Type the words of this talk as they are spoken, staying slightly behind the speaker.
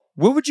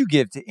What would you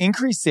give to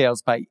increase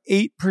sales by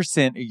 8%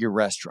 at your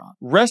restaurant?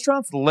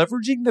 Restaurants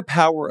leveraging the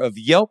power of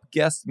Yelp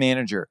Guest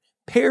Manager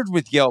paired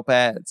with Yelp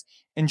ads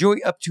enjoy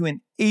up to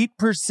an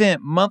 8%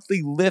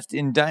 monthly lift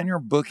in diner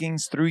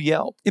bookings through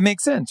Yelp. It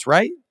makes sense,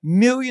 right?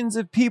 Millions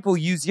of people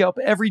use Yelp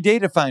every day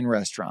to find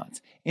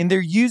restaurants, and they're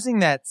using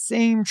that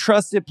same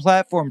trusted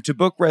platform to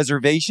book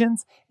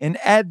reservations and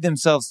add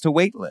themselves to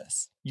wait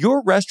lists.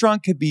 Your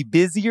restaurant could be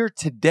busier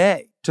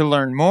today. To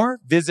learn more,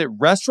 visit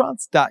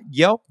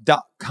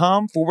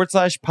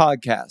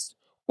restaurants.yelp.com/podcast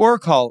or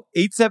call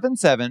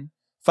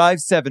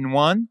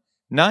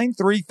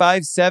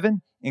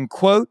 877-571-9357 and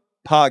quote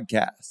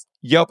podcast.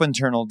 Yelp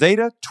internal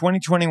data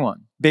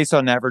 2021. Based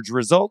on average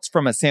results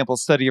from a sample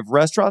study of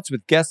restaurants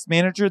with Guest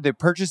Manager that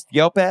purchased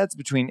Yelp ads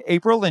between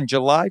April and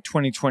July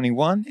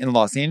 2021 in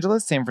Los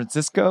Angeles, San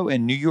Francisco,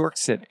 and New York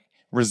City.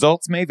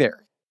 Results may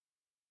vary.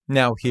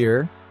 Now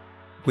here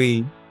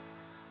we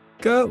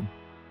go.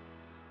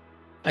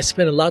 I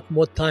spend a lot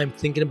more time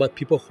thinking about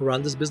people who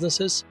run these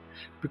businesses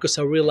because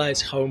I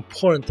realize how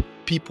important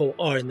people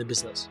are in the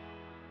business.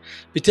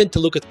 We tend to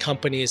look at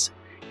companies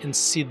and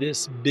see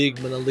these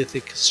big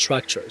monolithic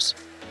structures,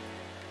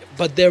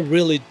 but they're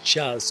really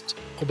just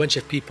a bunch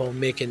of people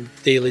making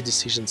daily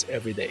decisions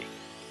every day.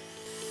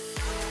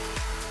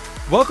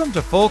 Welcome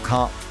to Full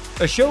Comp,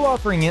 a show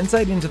offering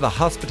insight into the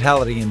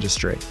hospitality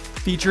industry,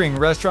 featuring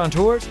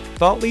restaurateurs,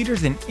 thought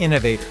leaders, and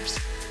innovators.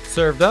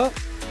 Served up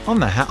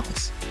on the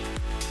house.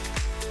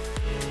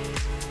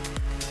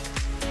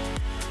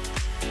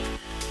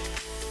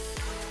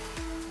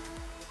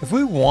 If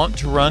we want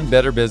to run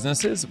better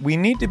businesses, we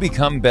need to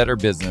become better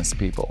business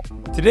people.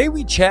 Today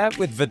we chat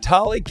with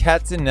Vitaly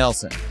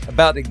Katsenelson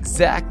about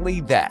exactly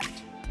that,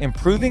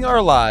 improving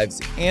our lives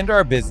and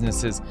our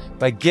businesses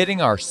by getting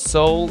our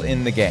soul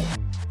in the game.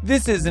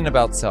 This isn't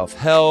about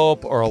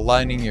self-help or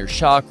aligning your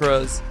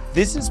chakras.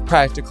 This is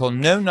practical,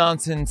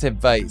 no-nonsense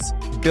advice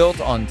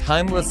built on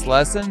timeless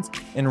lessons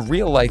and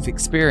real-life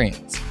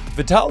experience.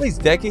 Vitaly's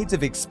decades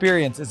of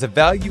experience as a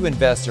value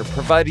investor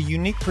provide a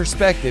unique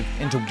perspective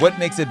into what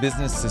makes a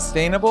business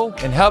sustainable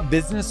and how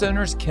business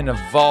owners can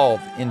evolve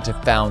into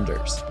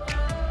founders.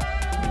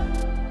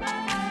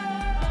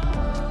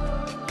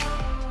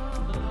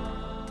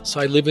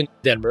 So I live in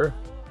Denver.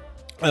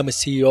 I'm a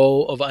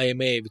CEO of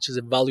IMA, which is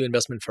a value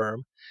investment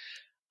firm.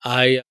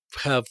 I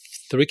have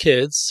 3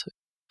 kids,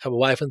 have a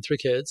wife and 3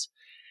 kids,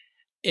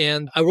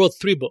 and I wrote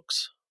 3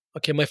 books.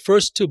 Okay, my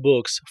first 2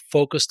 books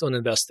focused on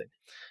investing.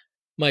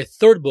 My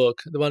third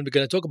book, the one we're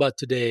going to talk about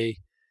today,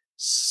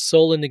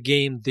 Soul in the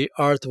Game, The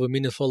Art of a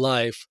Meaningful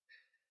Life,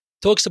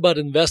 talks about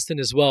investing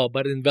as well,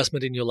 but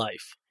investment in your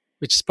life,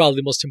 which is probably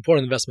the most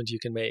important investment you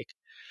can make.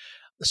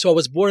 So I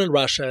was born in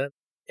Russia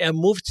and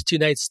moved to the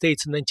United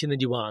States in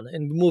 1991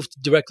 and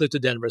moved directly to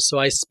Denver. So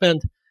I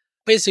spent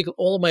basically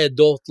all my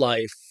adult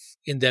life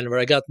in Denver.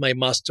 I got my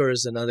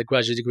master's and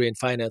undergraduate degree in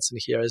finance in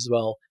here as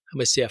well.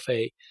 I'm a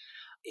CFA.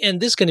 And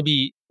this is going to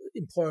be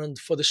important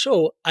for the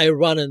show. I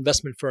run an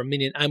investment firm,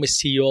 meaning I'm a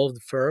CEO of the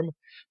firm.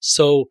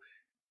 So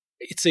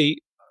I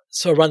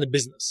run the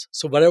business.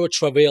 So whatever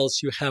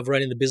travails you have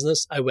running the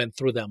business, I went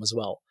through them as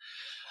well.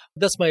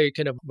 That's my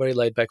kind of very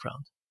light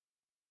background.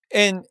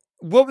 And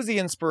what was the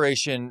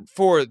inspiration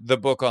for the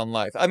book on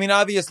life? I mean,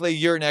 obviously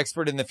you're an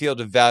expert in the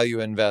field of value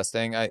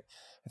investing. I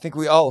think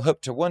we all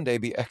hope to one day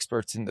be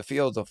experts in the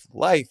field of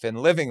life and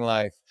living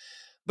life.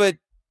 But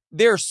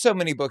there are so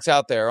many books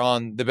out there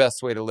on the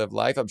best way to live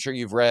life. I'm sure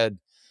you've read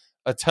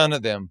a ton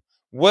of them.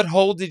 What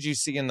hole did you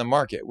see in the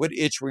market? What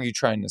itch were you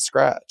trying to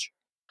scratch?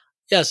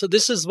 Yeah, so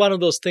this is one of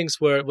those things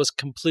where it was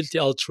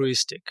completely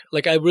altruistic.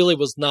 Like I really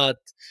was not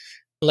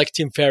like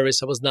Tim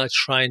Ferriss. I was not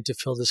trying to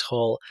fill this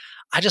hole.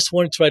 I just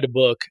wanted to write a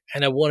book,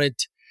 and I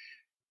wanted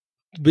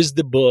with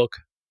the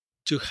book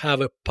to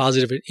have a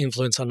positive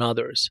influence on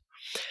others.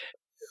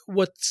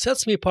 What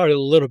sets me apart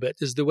a little bit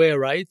is the way I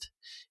write,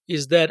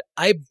 is that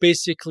I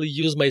basically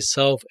use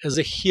myself as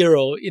a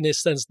hero in a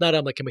sense, not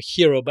I'm a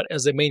hero, but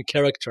as a main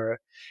character.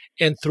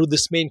 And through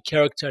this main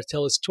character, I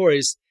tell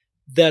stories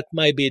that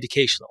might be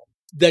educational,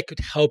 that could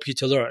help you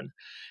to learn.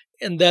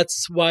 And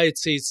that's why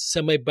it's a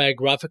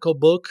semi-biographical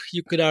book,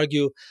 you could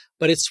argue,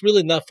 but it's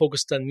really not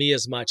focused on me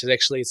as much as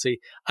actually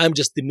I'm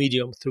just the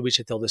medium through which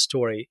I tell the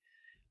story.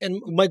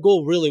 And my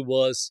goal really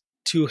was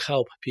to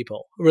help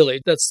people.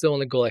 Really, that's the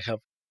only goal I have.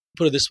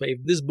 Put it this way,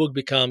 if this book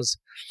becomes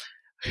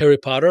Harry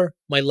Potter,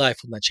 my life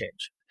will not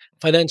change.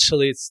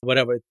 Financially, it's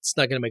whatever. It's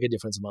not going to make a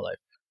difference in my life.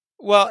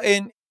 Well,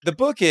 and the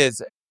book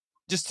is,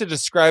 just to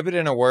describe it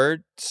in a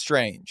word,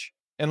 strange,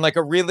 in like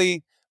a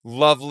really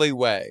lovely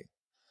way.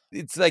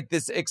 It's like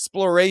this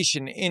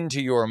exploration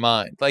into your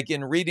mind, like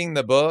in reading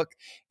the book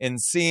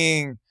and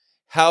seeing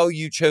how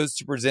you chose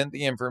to present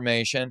the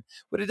information.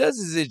 What it does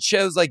is it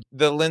shows like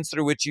the lens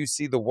through which you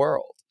see the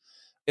world.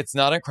 It's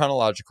not in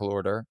chronological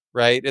order,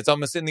 right? It's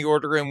almost in the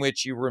order in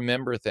which you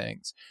remember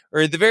things,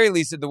 or at the very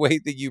least, in the way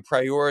that you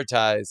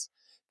prioritize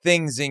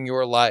things in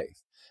your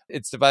life.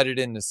 It's divided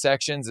into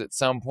sections. At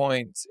some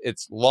points,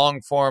 it's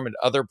long form. At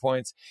other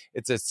points,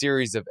 it's a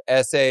series of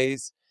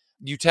essays.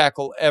 You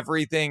tackle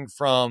everything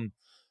from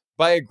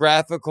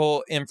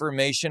biographical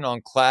information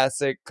on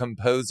classic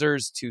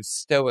composers to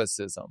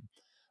Stoicism.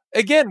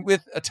 Again,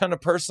 with a ton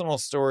of personal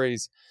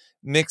stories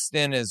mixed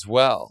in as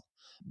well.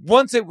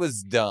 Once it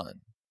was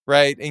done,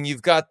 right? And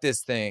you've got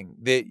this thing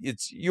that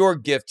it's your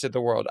gift to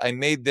the world. I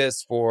made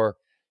this for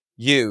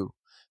you.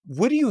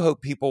 What do you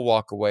hope people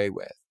walk away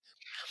with?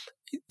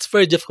 It's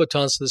very difficult to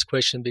answer this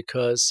question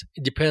because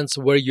it depends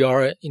where you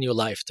are in your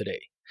life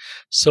today.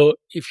 So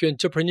if you're an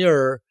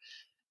entrepreneur,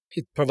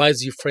 it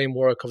provides you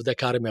framework of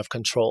dichotomy of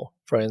control,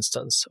 for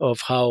instance,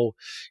 of how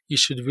you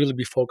should really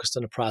be focused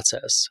on the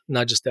process,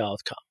 not just the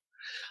outcome.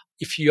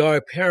 If you are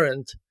a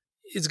parent,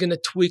 it's going to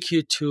tweak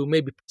you to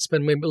maybe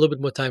spend maybe a little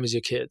bit more time with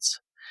your kids.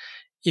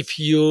 If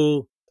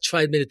you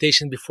tried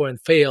meditation before and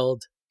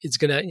failed, it's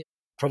going to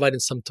provide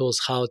some tools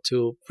how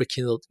to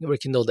rekindle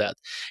that.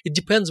 It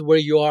depends where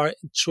you are,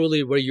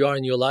 truly where you are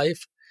in your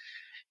life.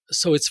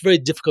 So it's very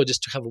difficult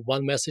just to have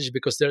one message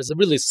because there's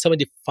really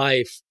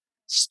 75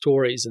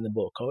 stories in the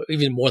book, or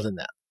even more than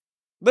that.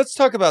 Let's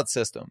talk about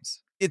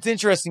systems. It's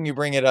interesting you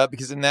bring it up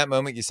because in that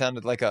moment you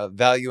sounded like a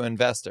value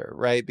investor,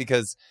 right?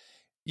 Because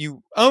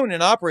you own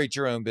and operate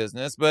your own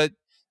business, but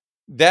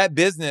that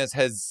business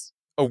has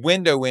a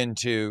window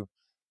into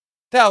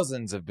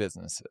thousands of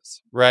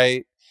businesses,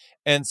 right?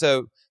 And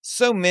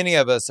so many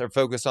of us are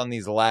focused on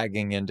these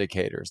lagging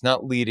indicators,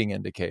 not leading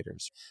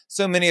indicators.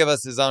 So many of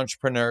us as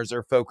entrepreneurs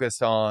are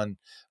focused on,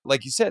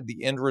 like you said,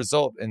 the end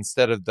result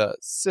instead of the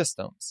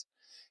systems.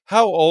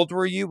 How old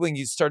were you when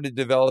you started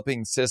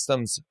developing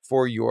systems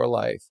for your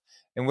life?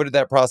 And what did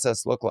that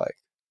process look like?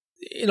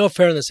 In all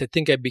fairness, I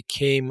think I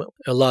became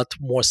a lot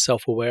more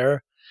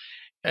self-aware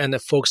and I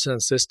focused on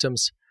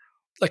systems.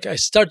 Like I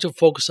started to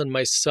focus on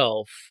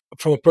myself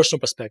from a personal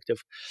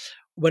perspective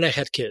when I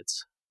had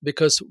kids,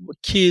 because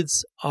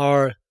kids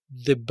are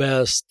the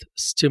best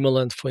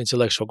stimulant for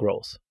intellectual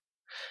growth.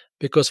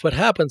 Because what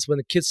happens when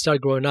the kids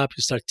start growing up,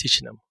 you start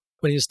teaching them.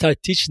 When you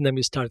start teaching them,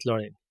 you start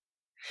learning.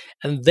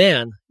 And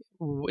then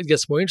it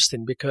gets more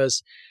interesting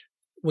because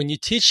when you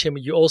teach him,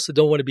 you also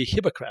don't want to be a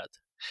hypocrite.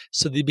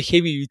 So the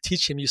behavior you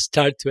teach him, you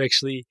start to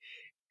actually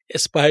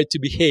aspire to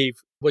behave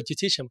what you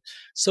teach him.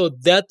 So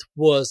that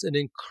was an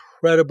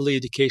incredibly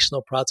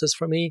educational process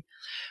for me.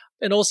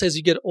 And also, as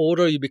you get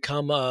older, you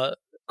become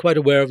quite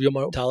aware of your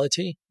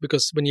mortality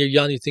because when you're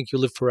young, you think you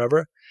live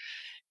forever.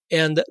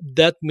 And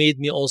that made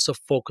me also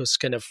focus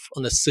kind of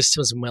on the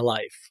systems of my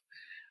life,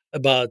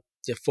 about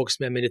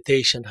focusing on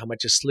meditation, how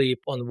much I sleep,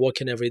 on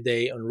walking every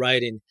day, on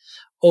writing,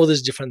 all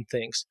these different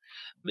things.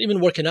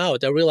 Even working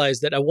out, I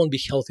realized that I won't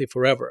be healthy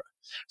forever.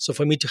 So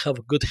for me to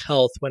have good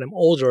health when I'm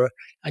older,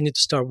 I need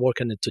to start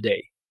working it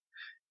today.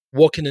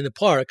 Walking in the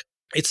park,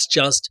 it's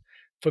just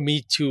for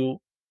me to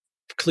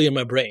clear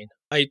my brain.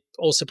 I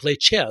also play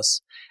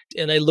chess,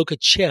 and I look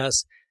at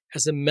chess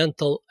as a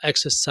mental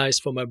exercise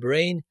for my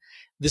brain.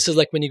 This is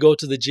like when you go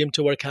to the gym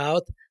to work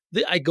out.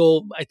 I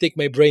take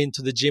my brain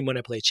to the gym when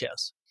I play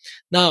chess.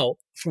 Now,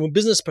 from a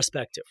business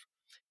perspective,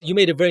 you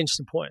made a very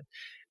interesting point.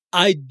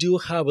 I do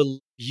have a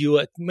view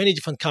at many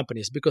different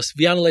companies because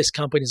we analyze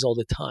companies all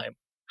the time.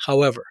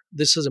 However,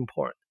 this is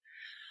important.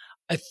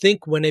 I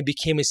think when I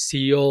became a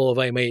CEO of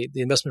IMA,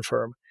 the investment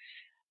firm,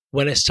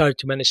 when I started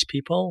to manage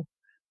people,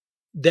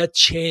 that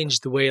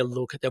changed the way I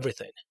look at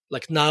everything.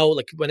 Like now,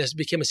 like when I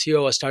became a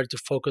CEO, I started to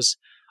focus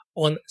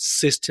on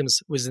systems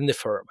within the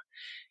firm.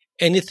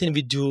 Anything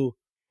we do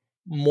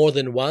more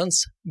than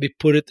once, we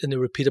put it in a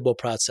repeatable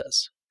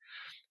process.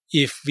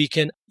 If we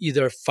can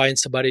either find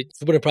somebody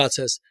to put in a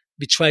process,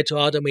 we try to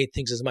automate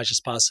things as much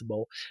as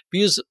possible. We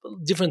use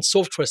different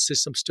software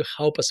systems to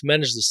help us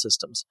manage the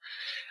systems.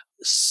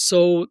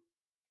 So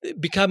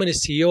becoming a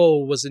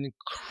CEO was an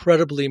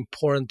incredibly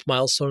important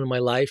milestone in my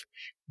life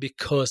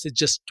because it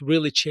just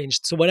really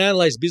changed. So when I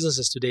analyze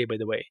businesses today, by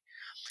the way,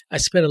 I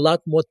spend a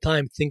lot more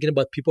time thinking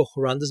about people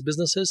who run these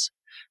businesses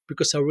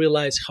because I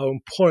realize how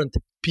important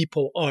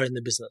people are in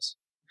the business.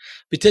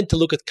 We tend to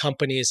look at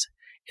companies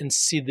and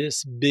see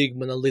these big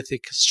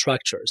monolithic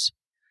structures,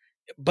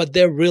 but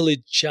they're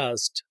really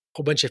just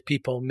a bunch of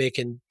people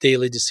making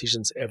daily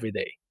decisions every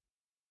day.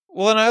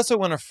 Well, and I also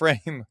want to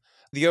frame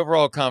the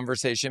overall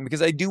conversation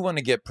because I do want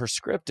to get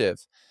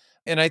prescriptive.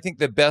 And I think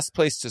the best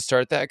place to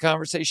start that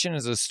conversation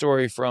is a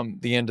story from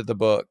the end of the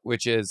book,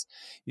 which is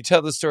you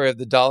tell the story of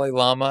the Dalai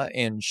Lama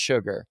and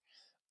sugar.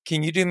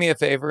 Can you do me a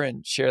favor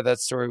and share that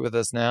story with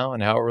us now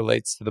and how it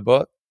relates to the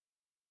book?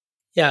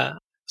 Yeah.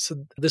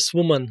 So this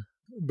woman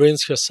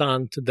brings her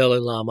son to Dalai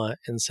Lama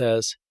and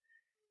says,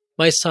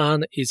 "My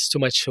son eats too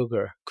much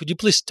sugar. Could you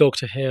please talk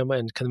to him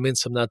and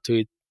convince him not to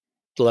eat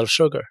a lot of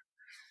sugar?"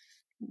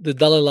 The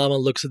Dalai Lama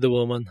looks at the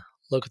woman,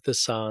 looks at the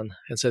son,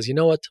 and says, "You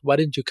know what? Why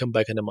didn't you come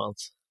back in a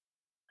month?"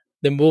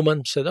 The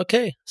woman said,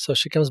 "Okay." So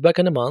she comes back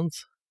in a month.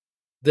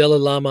 Dalai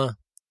Lama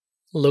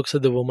looks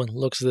at the woman,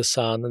 looks at the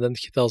son, and then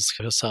he tells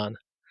her son,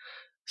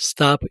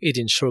 "Stop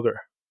eating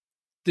sugar."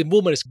 The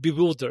woman is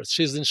bewildered.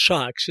 She's in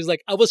shock. She's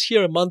like, "I was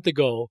here a month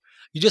ago.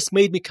 You just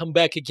made me come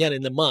back again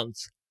in a month.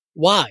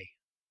 Why?"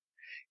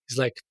 He's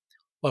like,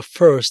 "Well,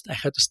 first, I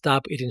had to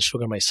stop eating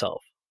sugar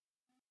myself."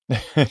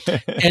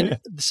 And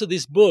so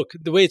this book,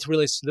 the way it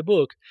relates to the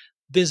book,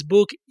 this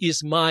book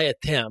is my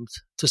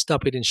attempt to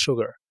stop eating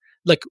sugar.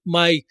 Like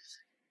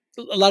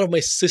a lot of my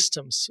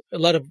systems, a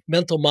lot of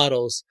mental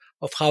models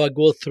of how I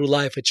go through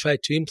life, I try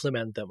to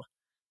implement them.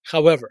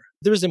 However,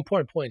 there is an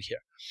important point here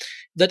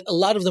that a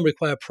lot of them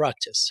require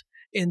practice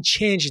and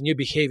change in your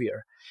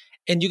behavior.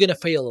 And you're going to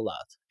fail a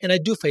lot. And I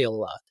do fail a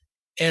lot.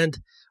 And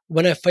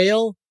when I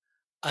fail,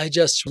 I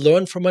just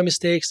learn from my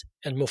mistakes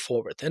and move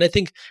forward. And I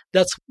think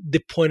that's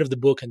the point of the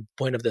book and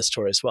point of the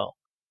story as well.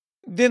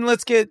 Then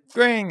let's get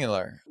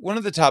granular. One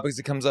of the topics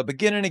that comes up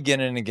again and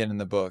again and again in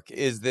the book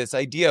is this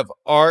idea of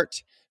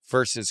art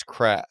versus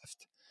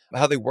craft,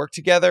 how they work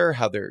together,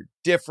 how they're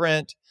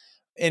different.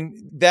 And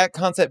that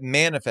concept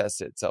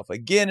manifests itself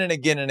again and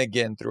again and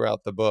again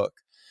throughout the book.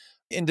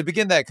 And to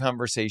begin that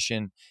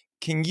conversation,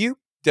 can you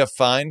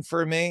define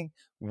for me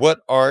what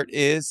art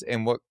is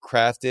and what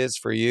craft is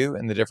for you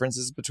and the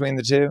differences between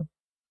the two?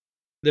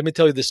 Let me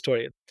tell you this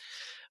story.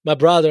 My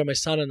brother, my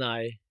son, and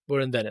I were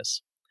in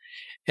Venice.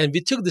 And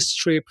we took this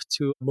trip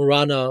to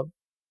Murano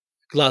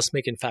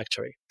glassmaking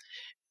factory.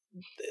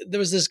 There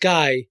was this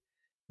guy,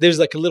 there's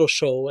like a little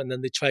show, and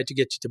then they try to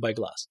get you to buy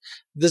glass.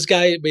 This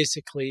guy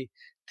basically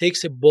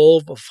takes a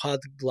bowl of hot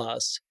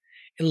glass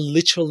and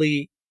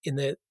literally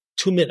in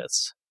 2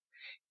 minutes,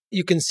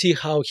 you can see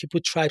how he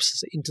put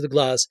tripes into the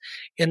glass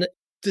and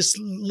these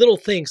little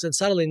things. And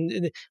suddenly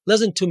in less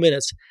than 2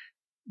 minutes,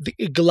 the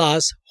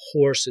glass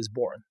horse is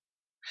born.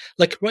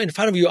 Like right in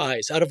front of your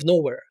eyes, out of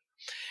nowhere.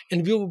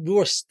 And we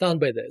were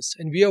stunned by this.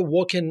 And we are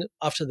walking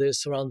after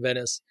this around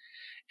Venice.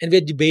 And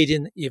we're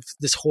debating if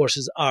this horse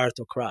is art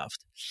or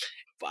craft.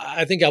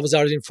 I think I was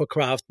arguing for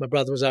craft. My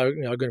brother was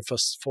arguing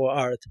for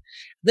art.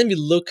 Then we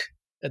look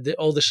at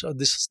all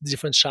these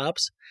different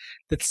shops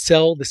that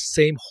sell the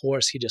same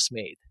horse he just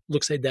made.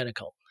 Looks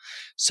identical.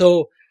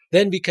 So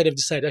then we kind of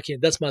decided, okay,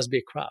 that must be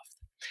a craft.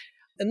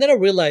 And then I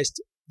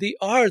realized the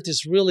art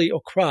is really a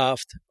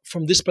craft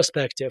from this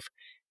perspective,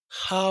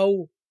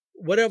 how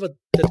whatever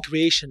that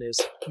creation is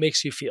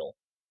makes you feel.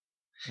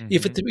 Mm-hmm.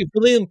 If it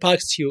really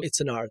impacts you, it's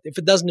an art. If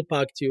it doesn't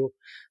impact you,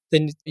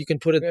 then you can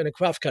put it in a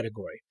craft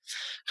category.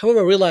 However,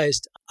 I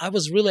realized I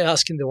was really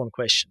asking the wrong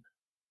question.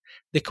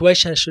 The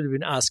question I should have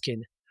been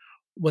asking,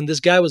 when this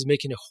guy was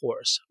making a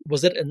horse,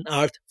 was it an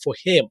art for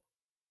him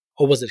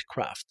or was it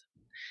craft?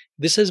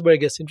 This is where it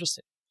gets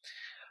interesting.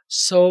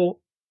 So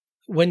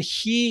when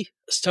he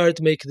started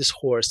to make this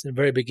horse in the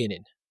very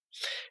beginning,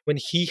 when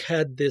he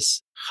had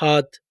this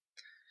hot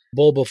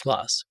bulb of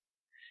glass,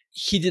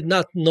 he did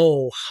not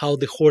know how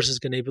the horse is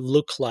going to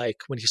look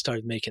like when he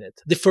started making it.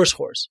 The first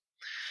horse.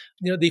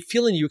 The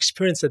feeling you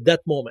experience at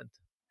that moment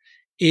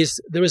is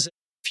there is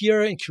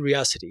fear and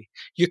curiosity.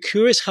 You're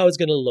curious how it's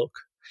going to look,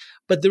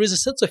 but there is a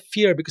sense of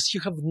fear because you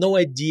have no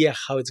idea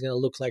how it's going to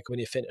look like when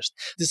you're finished.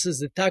 This is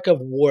the tug of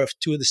war of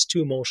these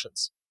two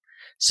emotions.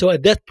 So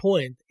at that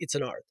point, it's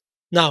an art.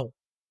 Now,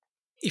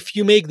 if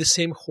you make the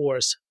same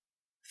horse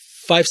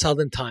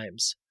 5,000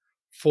 times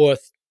for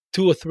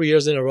 2 or 3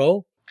 years in a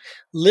row,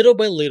 little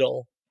by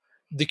little,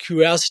 the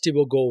curiosity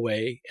will go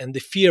away and the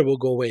fear will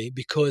go away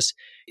because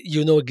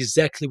you know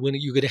exactly what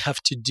you're going to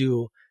have to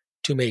do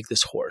to make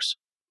this horse.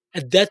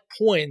 At that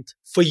point,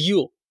 for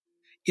you,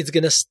 it's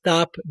going to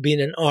stop being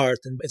an art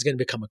and it's going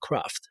to become a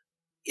craft.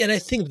 And I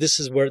think this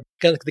is where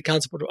kind of the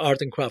concept of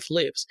art and craft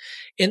lives.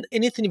 In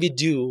anything we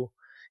do,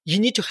 you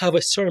need to have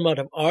a certain amount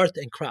of art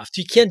and craft.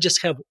 You can't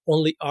just have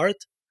only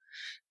art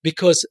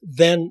because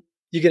then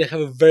you're going to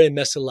have a very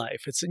messy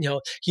life.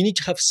 You need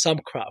to have some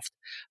craft.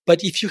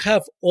 But if you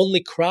have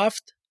only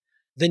craft,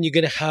 then you're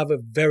going to have a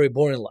very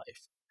boring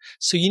life.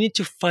 So you need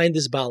to find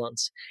this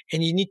balance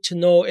and you need to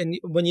know. And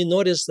when you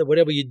notice that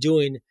whatever you're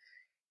doing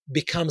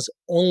becomes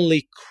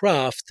only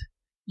craft,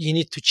 you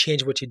need to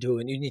change what you're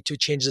doing. You need to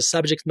change the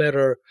subject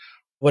matter,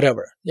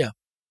 whatever. Yeah.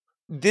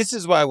 This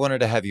is why I wanted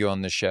to have you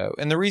on the show.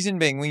 And the reason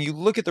being, when you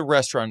look at the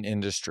restaurant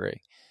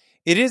industry,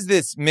 it is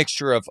this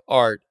mixture of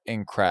art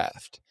and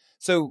craft.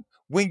 So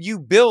when you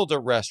build a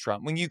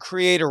restaurant, when you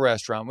create a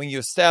restaurant, when you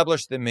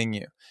establish the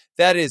menu,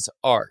 that is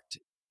art.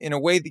 In a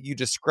way that you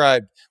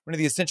described, one of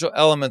the essential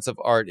elements of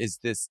art is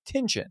this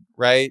tension,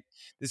 right?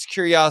 This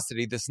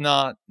curiosity, this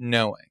not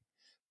knowing.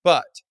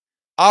 But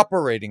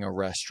operating a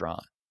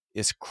restaurant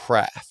is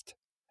craft.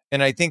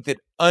 And I think that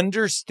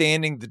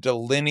understanding the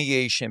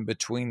delineation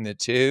between the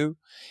two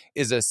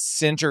is a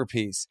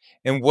centerpiece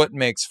in what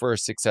makes for a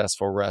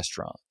successful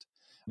restaurant.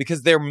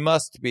 Because there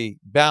must be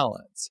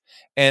balance.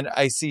 And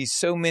I see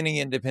so many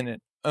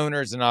independent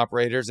owners and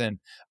operators, and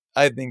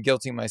I've been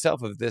guilty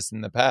myself of this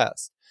in the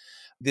past,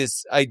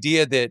 this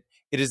idea that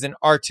it is an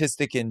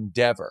artistic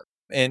endeavor.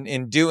 And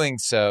in doing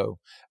so,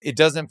 it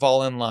doesn't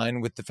fall in line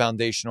with the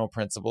foundational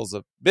principles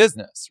of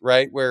business,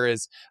 right?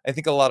 Whereas I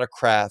think a lot of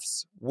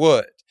crafts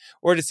would.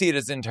 Or to see it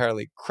as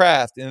entirely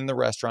craft and then the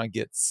restaurant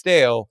gets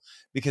stale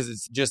because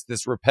it's just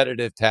this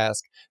repetitive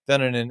task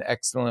done in an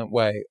excellent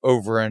way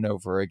over and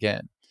over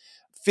again.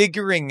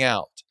 Figuring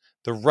out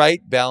the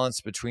right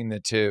balance between the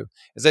two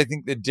is, I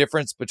think, the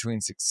difference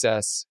between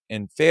success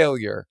and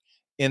failure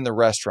in the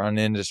restaurant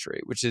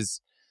industry, which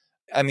is,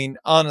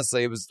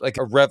 honestly, it was like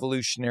a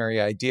revolutionary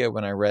idea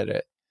when I read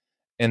it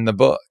in the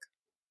book.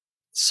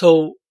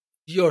 So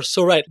you're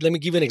so right. Let me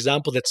give you an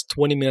example that's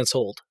 20 minutes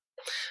old.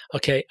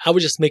 Okay, I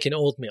was just making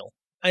oatmeal.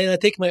 And I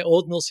take my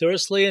oatmeal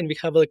seriously, and we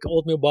have like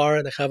oatmeal bar,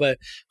 and I have a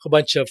whole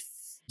bunch of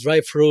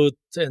dry fruit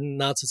and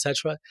nuts,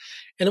 etc.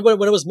 And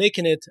when I was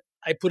making it,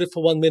 I put it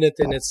for 1 minute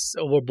and it's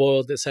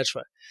overboiled,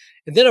 etc.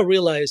 And then I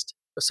realized,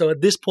 so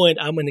at this point,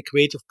 I'm in a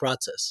creative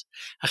process.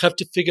 I have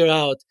to figure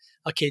out,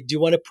 okay, do you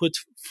want to put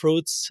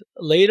fruits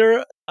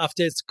later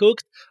after it's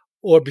cooked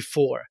or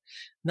before?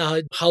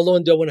 Now, how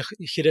long do I want to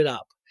heat it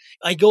up?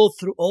 I go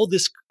through all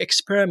this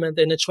experiment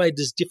and I try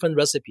these different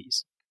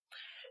recipes.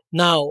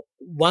 Now,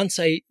 once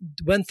I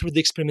went through the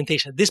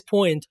experimentation, at this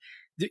point,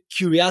 the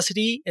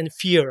curiosity and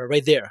fear are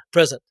right there,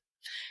 present.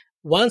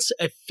 Once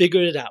I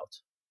figured it out,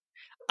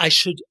 I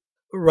should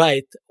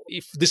write,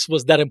 if this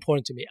was that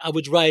important to me, I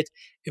would write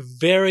a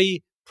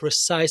very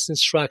precise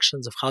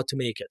instructions of how to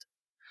make it.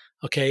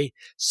 Okay.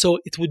 So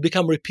it would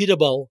become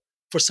repeatable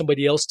for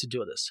somebody else to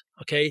do this.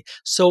 Okay.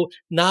 So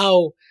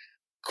now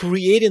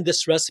creating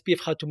this recipe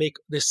of how to make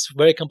this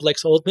very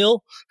complex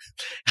oatmeal,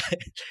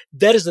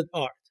 that is an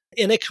art.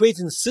 And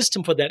creating a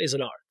system for that is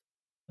an art.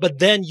 But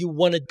then you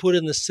want to put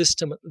in a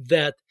system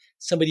that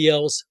somebody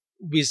else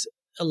with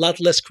a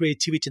lot less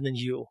creativity than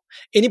you,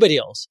 anybody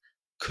else,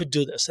 could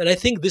do this. And I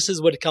think this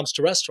is when it comes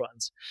to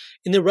restaurants.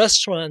 In a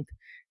restaurant,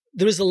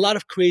 there is a lot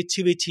of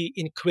creativity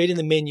in creating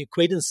the menu,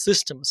 creating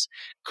systems,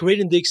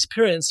 creating the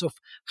experience of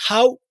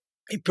how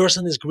a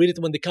person is greeted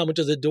when they come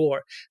into the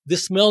door, the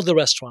smell the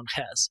restaurant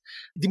has,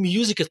 the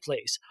music it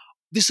plays.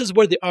 This is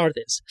where the art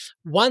is.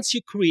 Once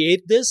you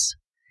create this,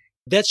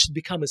 that should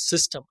become a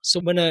system.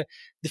 So when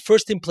the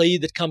first employee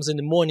that comes in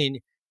the morning,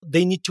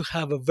 they need to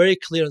have a very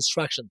clear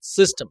instruction,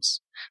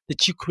 systems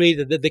that you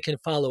created that they can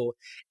follow.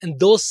 And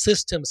those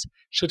systems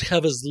should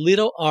have as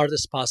little art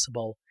as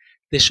possible.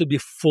 They should be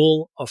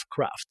full of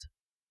craft.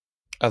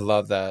 I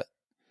love that.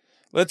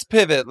 Let's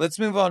pivot. Let's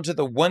move on to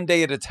the one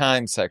day at a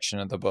time section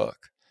of the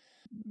book,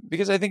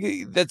 because I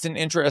think that's an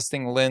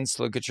interesting lens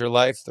to look at your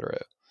life through.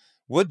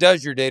 What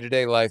does your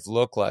day-to-day life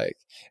look like?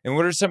 And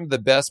what are some of the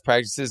best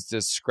practices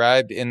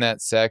described in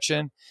that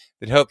section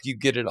that help you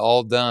get it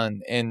all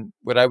done in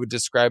what I would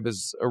describe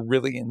as a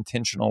really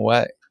intentional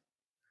way?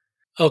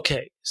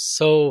 Okay,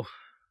 so,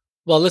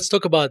 well, let's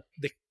talk about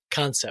the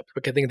concept,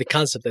 because I think the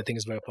concept,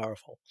 is very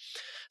powerful.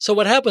 So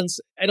what happens,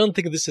 I don't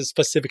think this is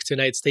specific to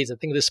the United States. I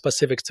think this is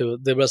specific to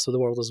the rest of the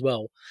world as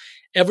well.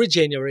 Every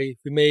January,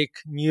 we make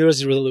New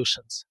Year's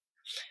resolutions.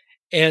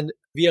 And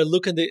we are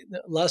looking at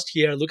last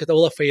year, look at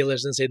all our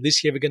failures and say,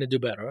 this year we're going to do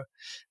better.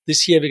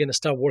 This year we're going to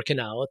start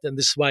working out. And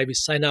this is why we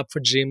sign up for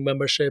gym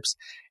memberships.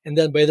 And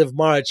then by the end of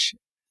March,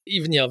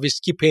 even, we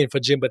keep paying for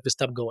gym, but we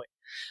stop going.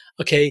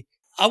 Okay.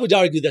 I would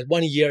argue that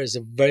 1 year is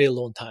a very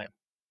long time.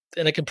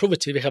 And I can prove it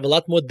to you. We have a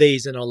lot more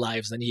days in our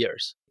lives than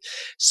years.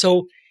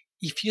 So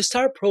if you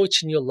start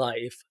approaching your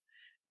life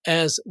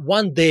as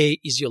one day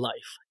is your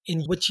life,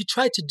 and what you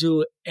try to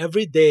do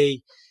every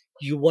day,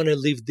 you want to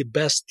live the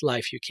best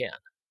life you can.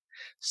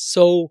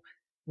 So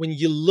when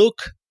you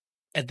look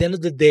at the end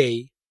of the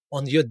day,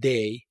 on your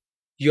day,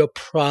 you're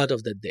proud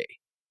of that day.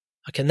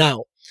 Okay,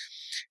 now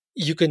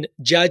you can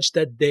judge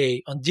that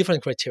day on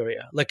different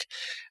criteria. Like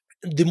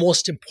the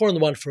most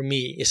important one for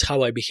me is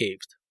how I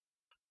behaved.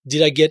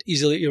 Did I get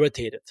easily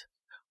irritated?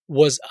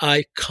 Was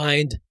I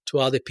kind to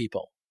other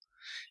people?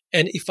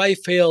 And if I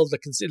failed,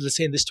 let's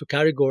say in these two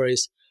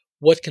categories,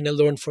 what can I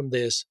learn from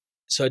this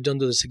so I don't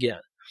do this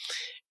again?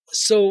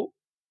 So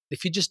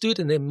if you just do it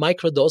in a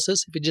micro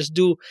doses, if you just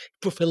do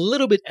improve a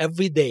little bit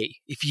every day,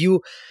 if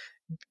you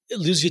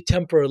lose your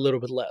temper a little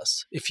bit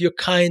less, if you're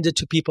kinder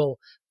to people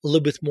a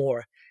little bit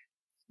more,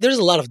 there's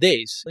a lot of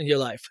days in your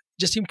life.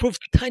 Just improve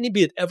a tiny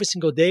bit every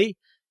single day,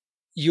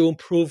 you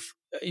improve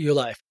your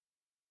life.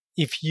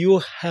 If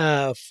you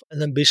have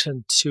an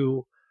ambition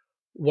to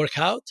work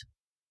out,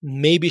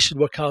 maybe you should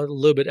work out a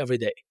little bit every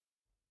day.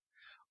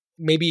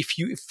 Maybe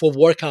if for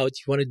workout,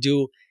 you want to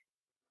do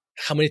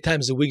how many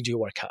times a week do you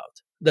work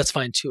out? That's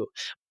fine too.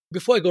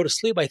 Before I go to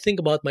sleep, I think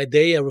about my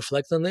day, I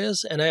reflect on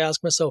this, and I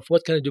ask myself,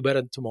 what can I do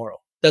better tomorrow?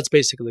 That's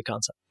basically the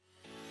concept.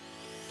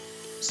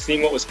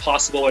 Seeing what was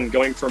possible and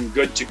going from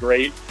good to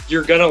great,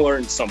 you're going to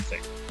learn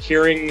something.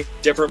 Hearing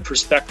different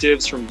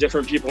perspectives from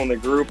different people in the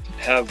group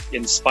have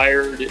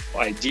inspired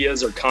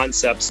ideas or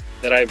concepts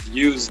that I've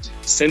used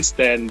since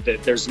then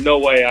that there's no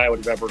way I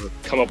would have ever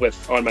come up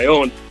with on my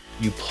own.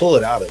 You pull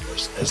it out of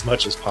us as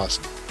much as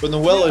possible. When the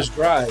well is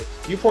dry,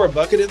 you pour a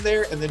bucket in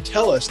there and then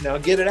tell us, now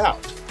get it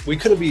out. We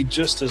could have been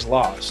just as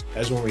lost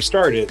as when we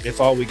started if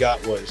all we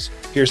got was,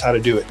 here's how to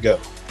do it, go.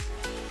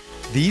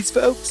 These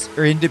folks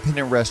are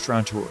independent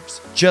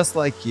restaurateurs, just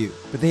like you,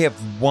 but they have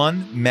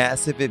one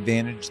massive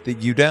advantage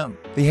that you don't.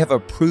 They have a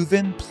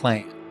proven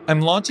plan. I'm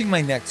launching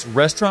my next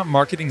restaurant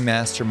marketing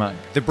mastermind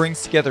that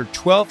brings together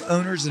 12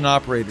 owners and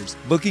operators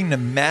looking to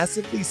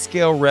massively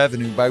scale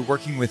revenue by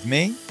working with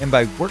me and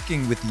by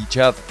working with each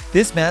other.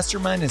 This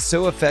mastermind is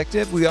so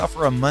effective, we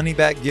offer a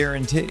money-back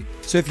guarantee.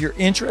 So if you're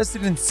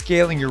interested in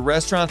scaling your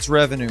restaurant's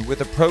revenue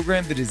with a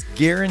program that is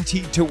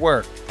guaranteed to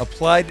work,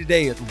 apply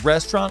today at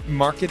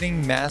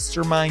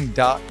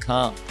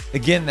restaurantmarketingmastermind.com.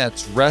 Again,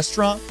 that's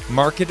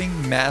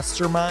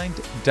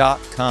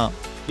restaurantmarketingmastermind.com.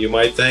 You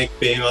might think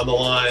being on the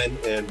line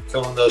and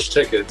filling those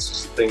tickets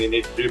is the thing you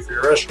need to do for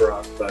your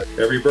restaurant, but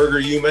every burger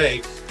you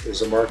make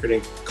is a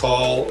marketing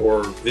call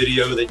or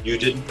video that you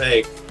didn't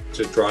make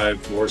to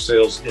drive more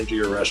sales into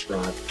your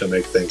restaurant to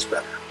make things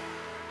better.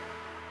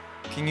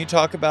 Can you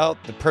talk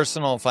about the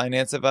personal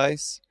finance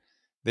advice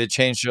that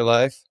changed your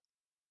life?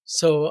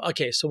 So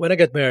when I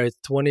got married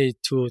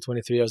 22,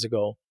 23 years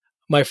ago,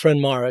 my friend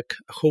Mark,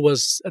 who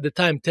was at the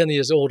time 10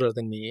 years older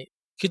than me,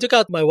 he took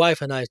out my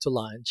wife and I to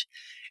lunch,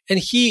 and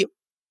he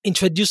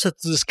introduced us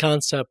to this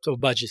concept of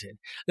budgeting.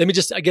 I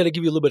got to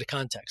give you a little bit of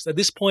context. At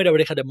this point, I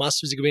already had a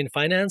master's degree in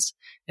finance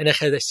and I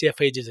had a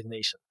CFA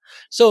designation.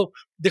 So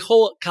the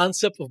whole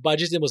concept of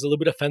budgeting was a little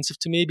bit offensive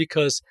to me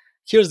because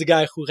here's the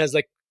guy who has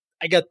I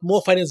got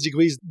more finance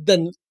degrees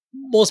than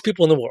most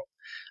people in the world.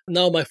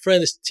 Now my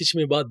friend is teaching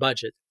me about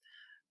budget.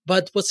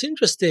 But what's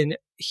interesting,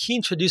 he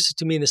introduced it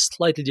to me in a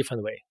slightly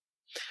different way.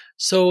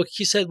 So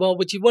he said, well,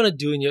 what you want to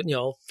do,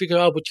 figure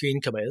out what your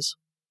income is,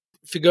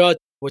 figure out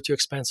what your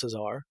expenses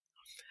are,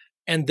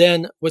 and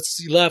then what's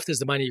left is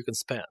the money you can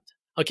spend.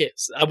 Okay,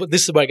 so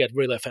this is where I got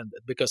really offended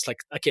because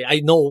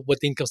I know what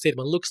the income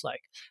statement looks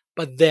like.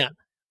 But then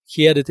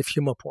he added a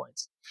few more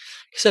points.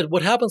 He said,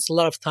 what happens a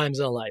lot of times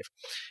in our life,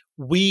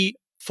 we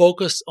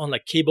focus on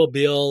cable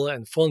bill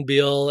and phone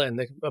bill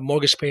and a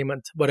mortgage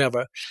payment,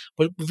 whatever.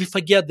 But we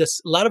forget that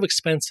a lot of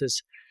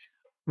expenses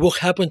will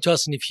happen to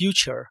us in the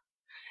future.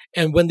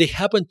 And when they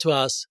happen to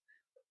us,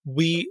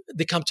 they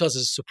come to us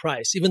as a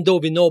surprise, even though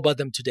we know about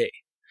them today.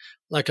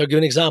 I'll give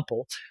an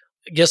example.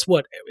 Guess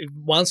what?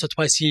 Once or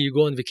twice a year, you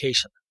go on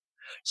vacation.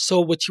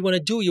 So what you want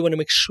to do, you want to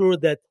make sure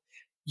that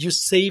you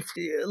save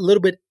a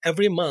little bit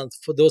every month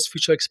for those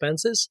future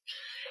expenses.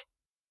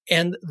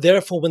 And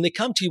therefore, when they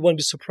come to you, you won't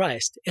be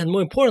surprised. And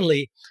more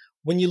importantly,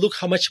 when you look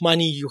how much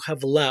money you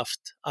have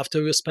left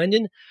after you're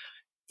spending,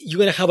 you're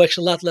going to have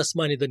actually a lot less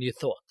money than you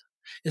thought.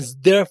 And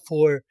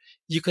therefore,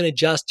 you can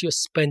adjust your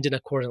spending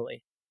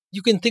accordingly.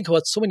 You can think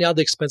about so many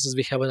other expenses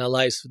we have in our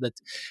lives that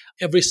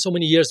every so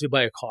many years we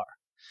buy a car.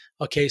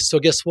 Okay, so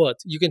guess what?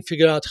 You can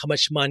figure out how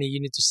much money you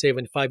need to save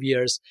in 5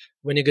 years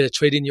when you're going to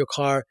trade in your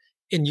car,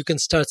 and you can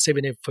start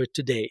saving it for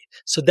today.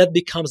 So that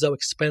becomes our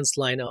expense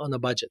line on a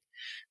budget.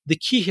 The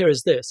key here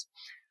is this.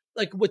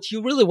 What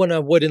you really want to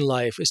avoid in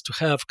life is to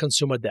have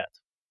consumer debt,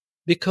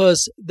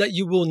 because that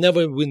you will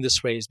never win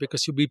this race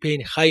because you'll be paying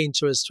high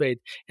interest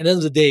rate. And at the end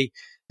of the day,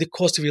 the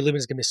cost of your living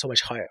is going to be so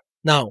much higher.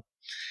 Now,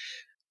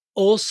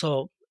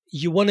 also,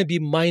 you want to be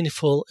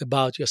mindful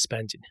about your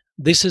spending.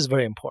 This is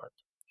very important.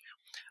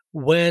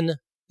 When,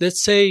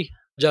 let's say,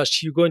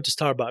 Josh, you go into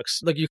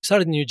Starbucks, you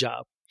start a new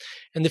job.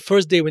 And the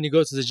first day when you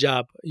go to the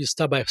job, you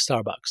stop by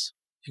Starbucks.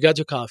 You got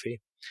your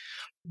coffee.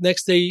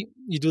 Next day,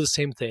 you do the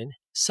same thing.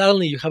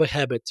 Suddenly, you have a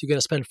habit. You're going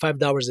to spend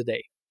 $5 a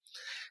day.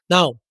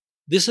 Now,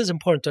 this is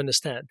important to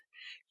understand.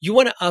 You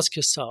want to ask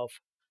yourself,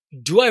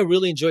 do I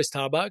really enjoy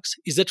Starbucks?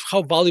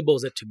 How valuable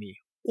is that to me?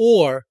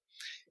 Or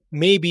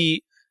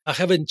maybe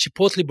having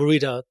Chipotle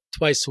burrito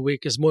twice a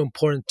week is more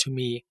important to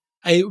me.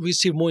 I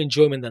receive more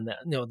enjoyment than that,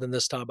 than the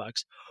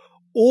Starbucks.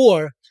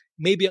 Or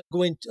maybe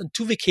going on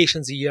 2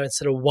 vacations a year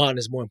instead of 1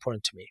 is more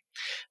important to me.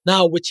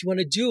 Now, what you want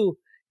to do,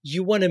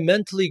 you want to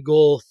mentally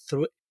go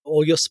through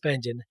all your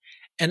spending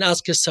and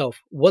ask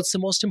yourself, what's the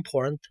most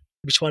important?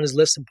 Which one is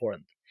less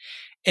important?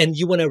 And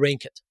you want to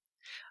rank it.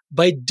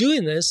 By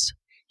doing this,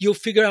 you'll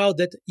figure out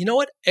that,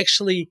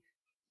 actually,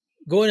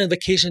 going on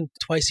vacation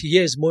twice a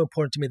year is more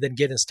important to me than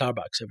getting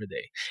Starbucks every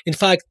day. In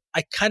fact,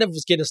 I kind of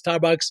was getting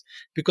Starbucks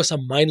because I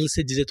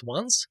mindlessly did it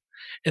once,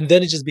 and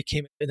then it just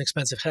became an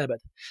expensive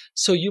habit.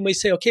 So you may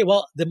say, okay,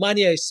 well, the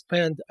money I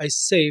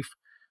save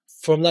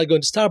from not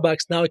going to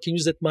Starbucks, now I can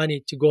use that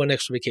money to go on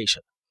extra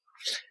vacation.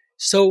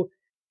 So,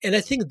 and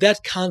I think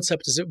that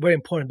concept is very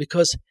important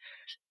because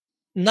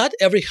not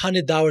every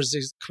 $100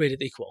 is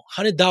created equal.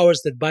 $100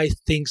 that buy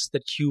things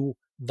that you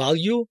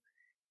value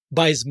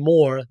buys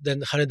more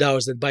than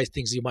 $100 that buys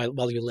things you might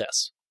value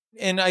less.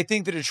 And I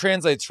think that it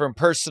translates from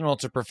personal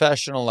to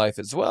professional life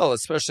as well,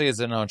 especially as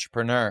an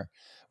entrepreneur.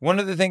 One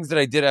of the things that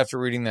I did after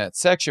reading that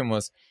section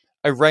was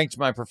I ranked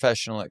my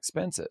professional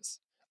expenses.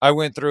 I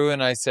went through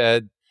and I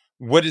said,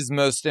 what is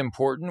most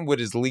important?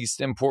 What is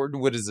least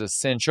important? What is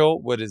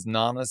essential? What is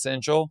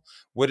non-essential?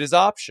 What is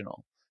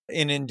optional?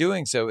 And in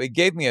doing so, it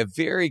gave me a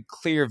very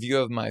clear view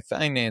of my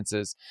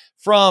finances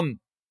from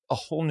a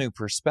whole new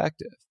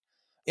perspective.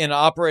 In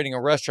operating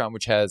a restaurant,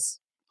 which has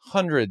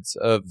hundreds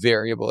of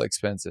variable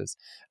expenses,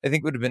 I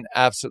think would have been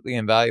absolutely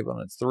invaluable.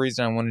 And it's the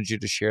reason I wanted you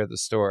to share the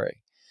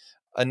story.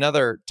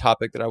 Another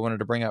topic that I wanted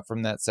to bring up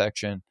from that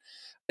section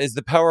is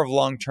the power of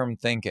long-term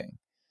thinking.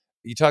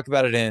 You talk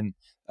about it in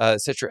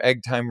set your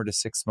egg timer to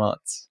 6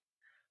 months.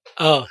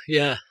 Oh,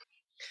 yeah.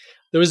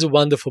 There is a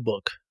wonderful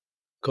book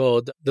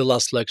called The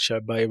Last Lecture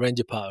by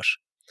Randy Pausch.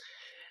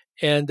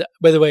 And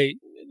by the way,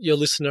 your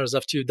listeners,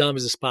 after you're done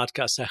with this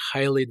podcast, I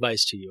highly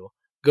advise to you,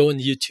 go on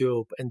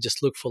YouTube and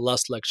just look for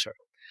Last Lecture.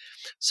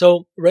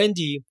 So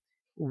Randy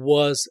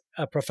was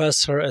a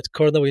professor at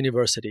Cornell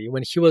University.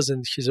 When he was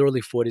in his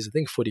early 40s, I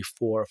think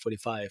 44 or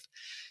 45,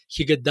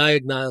 he got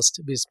diagnosed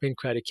with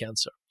pancreatic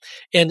cancer.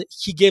 And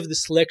he gave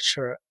this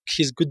lecture,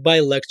 his goodbye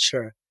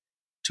lecture,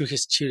 to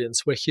his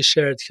students where he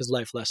shared his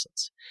life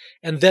lessons.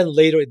 And then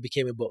later it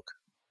became a book,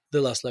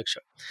 The Last Lecture.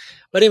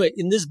 But anyway,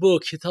 in this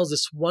book, he tells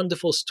this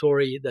wonderful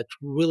story that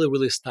really,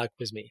 really stuck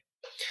with me.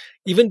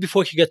 Even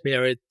before he got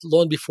married,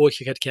 long before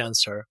he had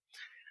cancer,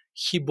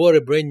 he bought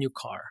a brand new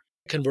car,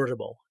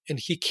 convertible, and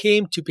he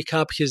came to pick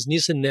up his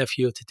niece and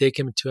nephew to take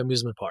him to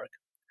amusement park.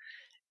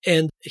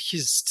 And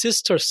his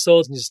sister saw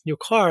in his new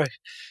car,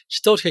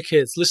 she told her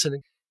kids,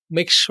 listen,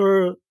 make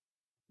sure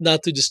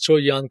not to destroy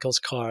your uncle's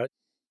car.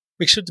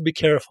 Make sure to be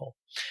careful.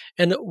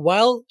 And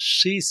while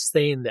she's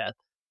saying that,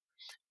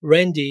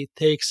 Randy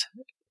takes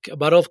a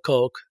bottle of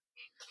Coke,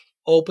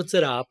 opens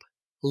it up,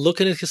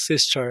 looking at his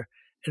sister,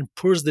 and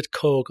pours the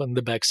Coke on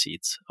the back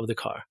seats of the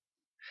car.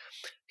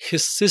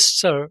 His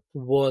sister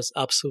was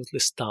absolutely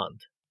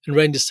stunned. And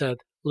Randy said,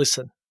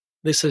 listen,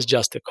 this is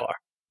just a car.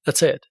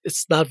 That's it.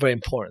 It's not very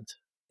important.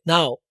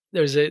 Now,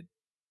 there's a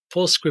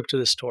full script to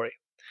the story.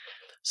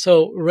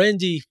 So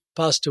Randy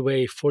passed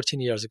away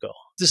 14 years ago.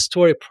 This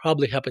story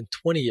probably happened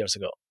 20 years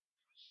ago.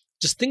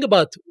 Just think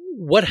about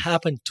what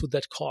happened to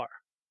that car.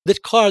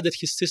 That car that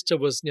his sister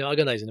was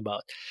agonizing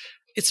about.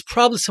 It's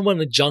probably somewhere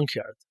in a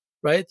junkyard,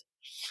 right?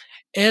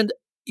 And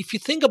if you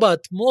think about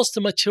most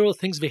of the material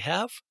things we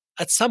have,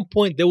 at some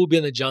point they will be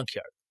in a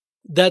junkyard.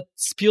 That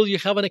spill you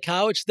have on a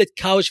couch, that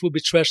couch will be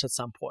trashed at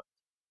some point.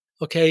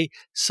 Okay?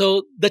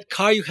 So that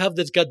car you have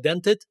that got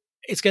dented,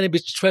 it's going to be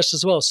trashed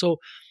as well. So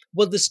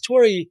what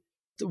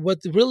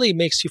really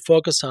makes you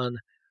focus on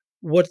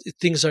what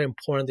things are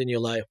important in your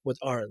life, what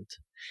aren't.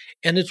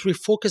 And it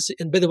refocuses.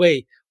 And by the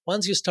way,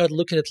 once you start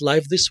looking at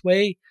life this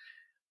way,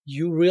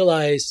 you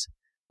realize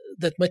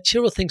that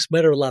material things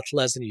matter a lot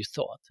less than you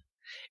thought.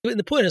 And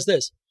the point is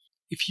this.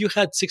 If you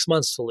had 6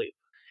 months to live,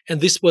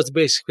 and this was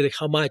basically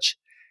how much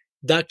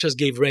doctors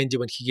gave Randy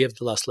when he gave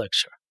the last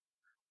lecture,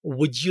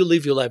 would you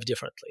live your life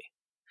differently?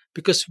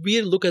 Because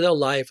we look at our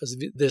life as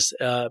this,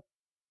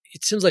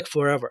 it seems like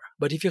forever.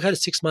 But if you had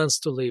 6 months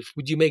to live,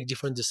 would you make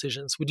different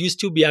decisions? Would you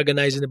still be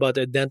agonizing about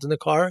a dent in the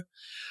car?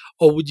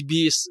 Or would you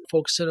be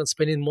focusing on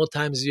spending more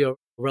time with your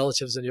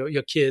relatives and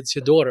your kids,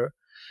 your daughter?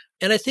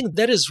 And I think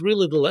that is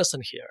really the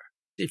lesson here.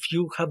 If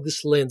you have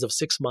this lens of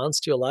 6 months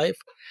to your life,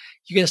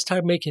 you're going to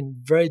start making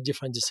very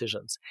different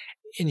decisions.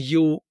 And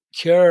you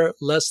care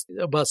less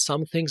about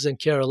some things and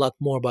care a lot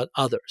more about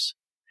others.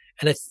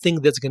 And I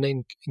think that's going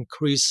to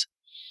increase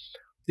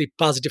the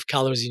positive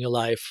calories in your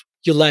life.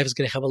 Your life is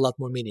going to have a lot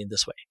more meaning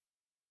this way.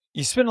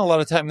 You spend a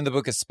lot of time in the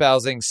book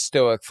espousing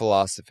Stoic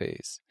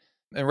philosophies.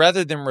 And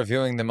rather than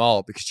reviewing them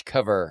all, because you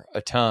cover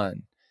a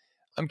ton,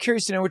 I'm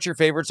curious to know what your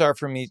favorites are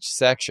from each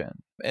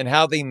section and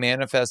how they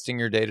manifest in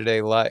your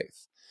day-to-day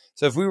life.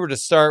 So if we were to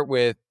start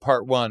with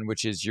part 1,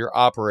 which is your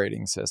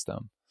operating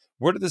system,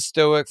 what are the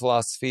Stoic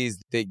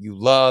philosophies that you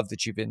love,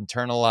 that you've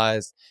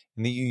internalized,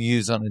 and that you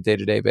use on a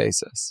day-to-day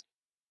basis?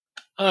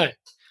 All right.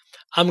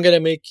 I'm going to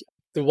make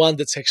the one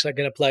that's actually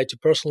going to apply to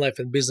personal life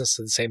and business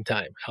at the same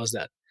time. How's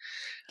that?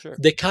 Sure.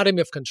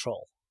 Dichotomy of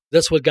control.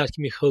 That's what got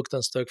me hooked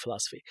on Stoic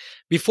philosophy.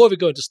 Before we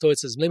go into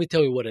Stoicism, let me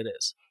tell you what it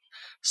is.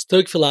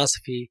 Stoic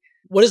philosophy,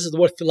 what is it? The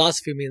word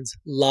philosophy means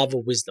love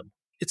of wisdom.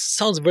 It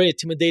sounds very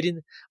intimidating,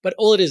 but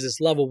all it is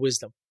love of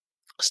wisdom.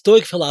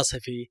 Stoic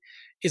philosophy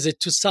is a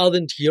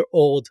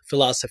 2,000-year-old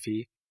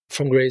philosophy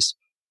from Greece.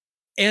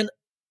 And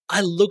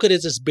I look at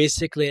it as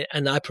basically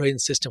an operating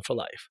system for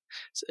life.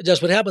 So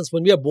just what happens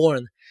when we are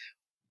born,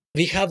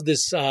 we have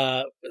this,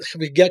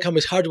 we come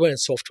with hardware and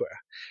software.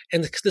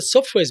 And the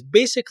software is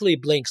basically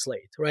blank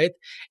slate, right?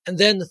 And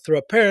then through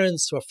our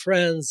parents, through our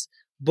friends,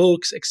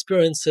 books,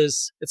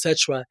 experiences,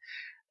 etc.,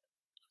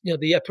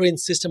 the operating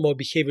system or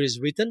behavior is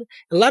written.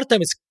 And a lot of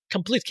times it's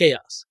complete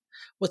chaos.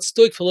 What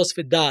Stoic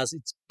philosophy does,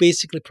 it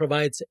basically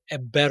provides a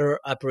better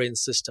operating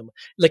system,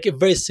 like a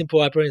very simple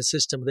operating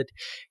system that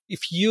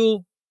if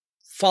you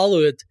follow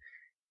it,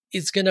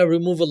 it's going to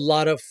remove a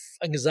lot of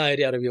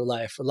anxiety out of your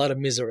life, a lot of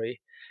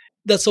misery.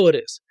 That's all it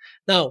is.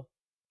 Now,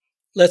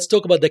 let's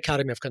talk about the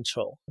dichotomy of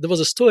control. There was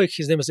a Stoic,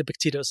 his name is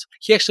Epictetus.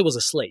 He actually was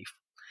a slave.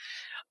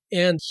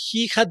 And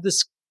he had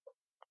this,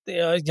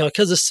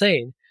 because the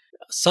saying,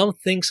 some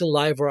things in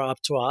life are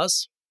up to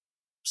us,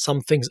 some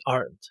things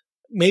aren't.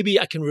 Maybe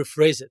I can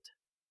rephrase it.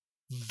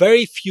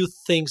 Very few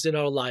things in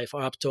our life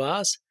are up to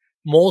us.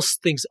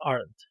 Most things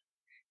aren't.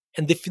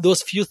 And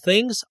those few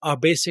things are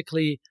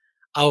basically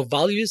our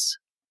values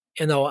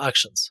and our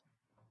actions.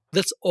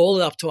 That's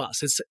all up to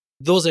us.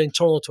 Those are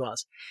internal to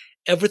us.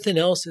 Everything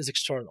else is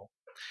external.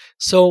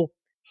 So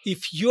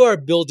if you are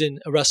building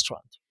a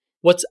restaurant,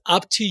 what's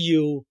up to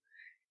you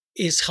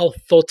is how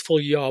thoughtful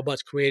you are about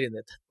creating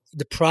it.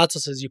 the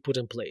processes you put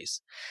in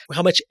place,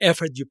 how much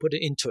effort you put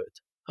into it.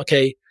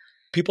 Okay.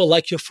 People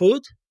like your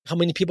food. How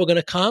many people are going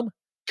to come?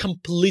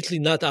 Completely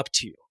not up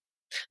to you.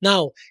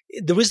 Now,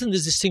 the reason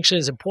this distinction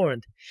is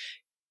important,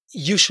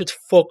 you should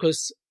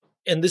focus,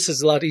 and this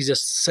is a lot easier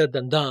said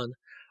than done,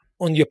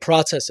 on your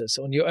processes,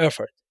 on your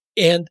effort,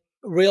 and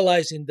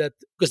realizing that,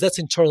 because that's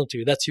internal to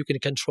you, that's you can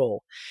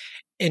control.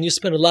 And you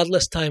spend a lot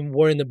less time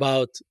worrying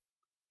about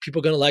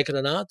people going to like it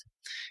or not.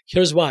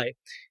 Here's why.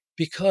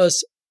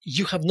 Because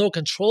you have no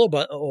control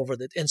over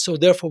it. And so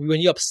therefore,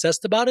 when you're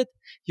obsessed about it,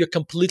 you're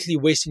completely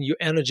wasting your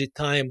energy,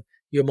 time,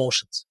 your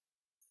emotions.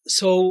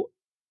 So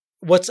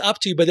what's up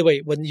to you, by the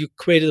way, when you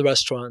created a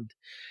restaurant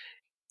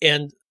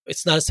and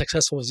it's not as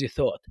successful as you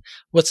thought,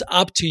 what's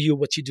up to you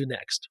what you do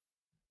next?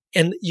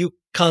 And you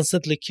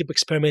constantly keep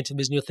experimenting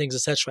with new things,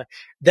 etc.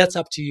 That's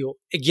up to you.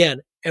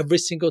 Again, every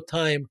single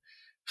time,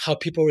 how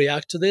people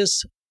react to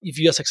this, if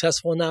you're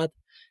successful or not,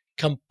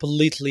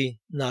 completely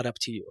not up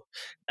to you.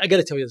 I got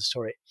to tell you the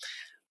story.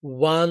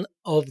 One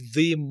of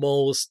the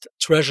most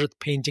treasured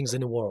paintings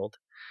in the world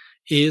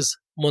is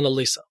Mona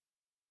Lisa.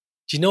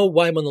 Do you know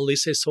why Mona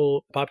Lisa is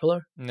so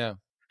popular? No.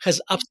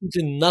 Has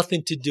absolutely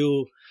nothing to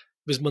do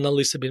with Mona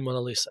Lisa being Mona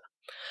Lisa.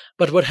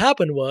 But what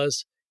happened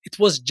was, it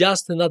was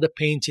just another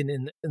painting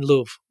in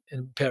Louvre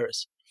in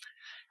Paris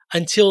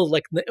until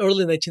like the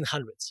early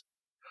 1900s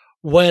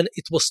when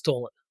it was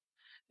stolen.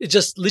 It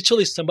just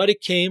literally somebody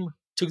came,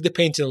 took the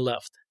painting and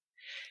left.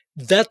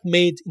 That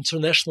made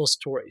international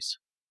stories.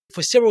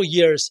 For several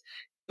years,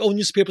 all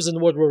newspapers in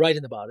the world were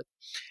writing about it.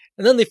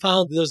 And then they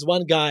found there was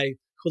one guy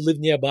who lived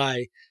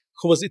nearby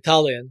who was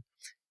Italian.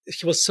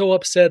 He was so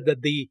upset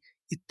that the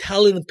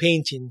Italian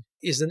painting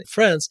is in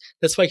France.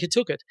 That's why he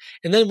took it.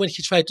 And then when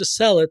he tried to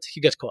sell it,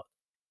 he got caught.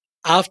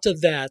 After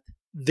that,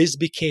 this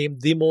became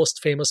the most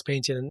famous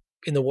painting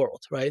in the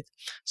world, right?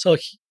 So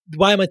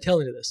why am I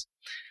telling you this?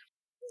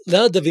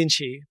 Leonardo da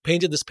Vinci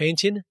painted this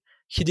painting.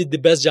 He did the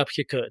best job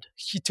he could.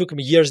 He took him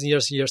years and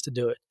years and years to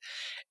do it.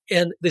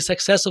 And the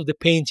success of the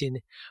painting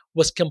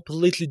was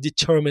completely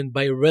determined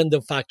by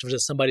random factors that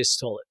somebody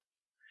stole it.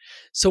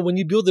 So when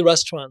you build the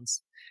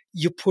restaurants,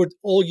 you put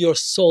all your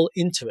soul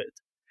into it,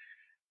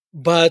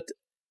 but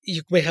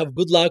you may have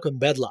good luck and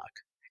bad luck,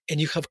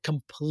 and you have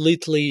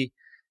completely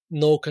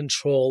no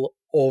control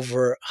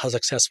over how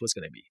successful it's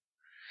going to be.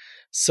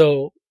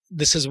 So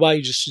this is why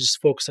you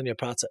just focus on your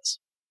process.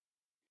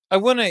 I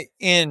want to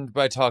end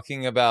by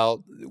talking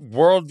about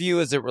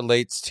worldview as it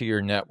relates to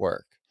your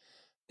network.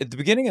 At the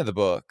beginning of the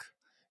book,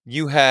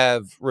 you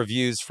have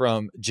reviews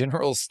from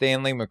General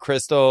Stanley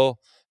McChrystal,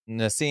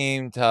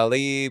 Nassim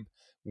Taleb,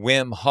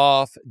 Wim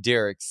Hof,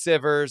 Derek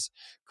Sivers,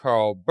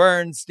 Carl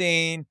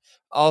Bernstein.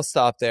 I'll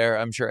stop there.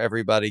 I'm sure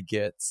everybody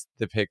gets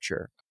the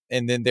picture.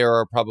 And then there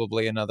are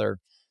probably another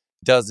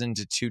dozen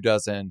to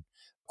 24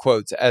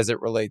 quotes as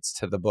it relates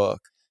to the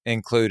book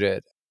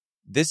included.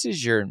 This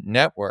is your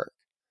network.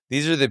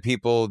 These are the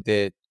people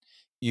that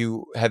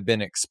you have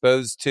been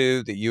exposed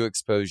to, that you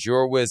expose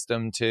your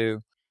wisdom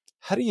to.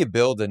 How do you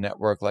build a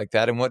network like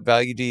that, and what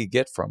value do you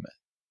get from it?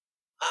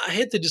 I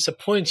hate to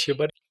disappoint you,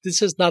 but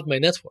this is not my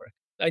network.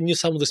 I knew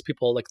some of these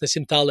people, like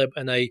Nassim Taleb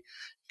and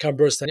Carl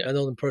Bernstein, I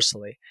know them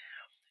personally.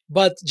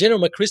 But General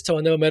McChrystal,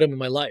 I never met him in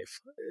my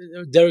life.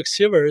 Derek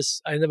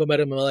Sivers, I never met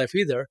him in my life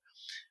either.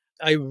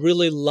 I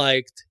really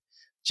liked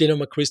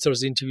General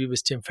McChrystal's interview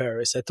with Tim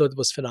Ferriss. I thought it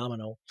was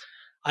phenomenal.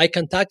 I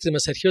contacted him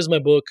and said, here's my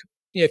book.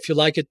 If you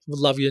like it, would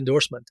love your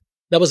endorsement.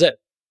 That was it.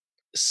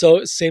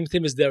 So same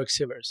thing with Derek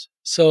Sivers.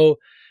 So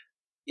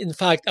in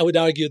fact, I would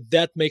argue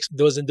that makes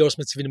those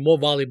endorsements even more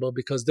valuable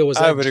because there was...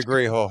 I would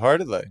agree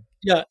wholeheartedly.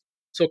 Yeah.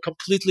 So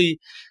completely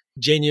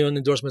genuine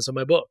endorsements of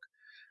my book.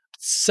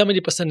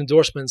 70%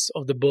 endorsements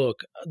of the book,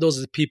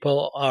 those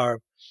people are,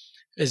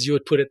 as you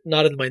would put it,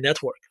 not in my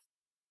network.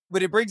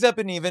 But it brings up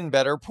an even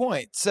better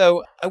point.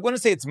 So I want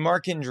to say it's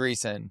Mark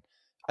Andreessen.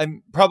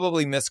 I'm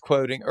probably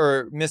misquoting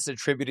or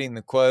misattributing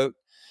the quote,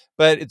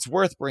 but it's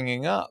worth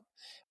bringing up.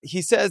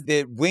 He says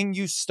that when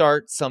you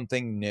start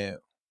something new,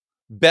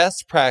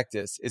 best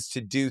practice is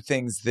to do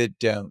things that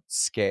don't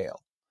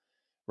scale,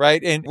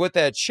 right? And what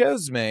that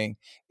shows me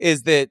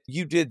is that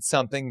you did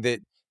something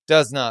that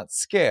does not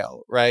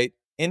scale, right?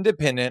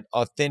 Independent,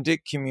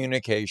 authentic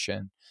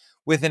communication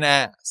with an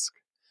ask,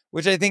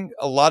 which I think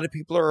a lot of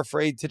people are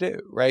afraid to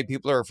do, right?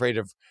 People are afraid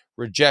of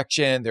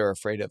rejection. They're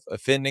afraid of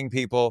offending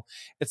people.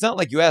 It's not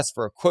like you asked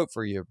for a quote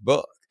for your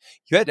book.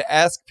 You had to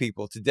ask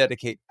people to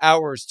dedicate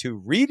hours to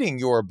reading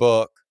your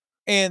book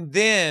and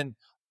then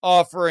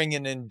offering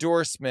an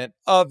endorsement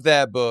of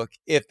that book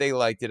if they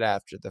liked it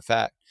after the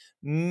fact.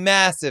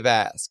 Massive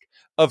ask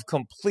of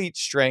complete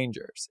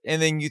strangers.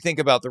 And then you think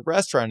about the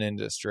restaurant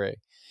industry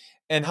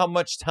and how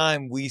much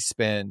time we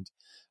spend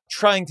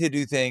trying to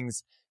do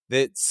things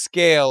that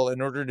scale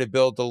in order to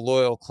build a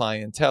loyal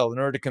clientele, in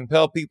order to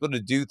compel people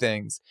to do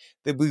things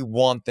that we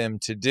want them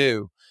to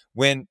do.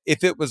 When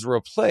if it was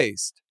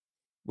replaced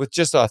with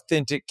just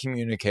authentic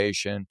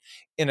communication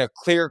in a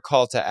clear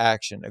call to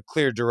action, a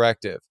clear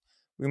directive,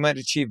 we might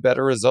achieve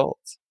better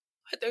results.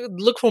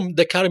 Look from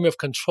the dichotomy of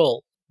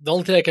control. The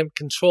only thing I can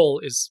control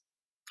is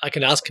I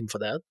can ask him for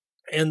that.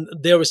 And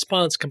their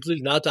response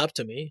completely not up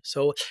to me.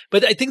 So,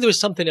 but I think there was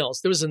something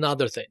else. There was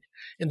another thing.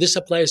 And this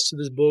applies to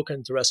this book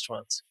and to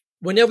restaurants.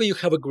 Whenever you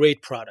have a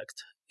great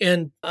product,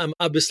 and I'm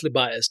obviously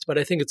biased, but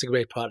I think it's a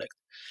great product,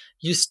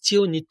 you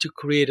still need to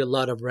create a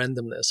lot of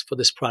randomness for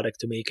this product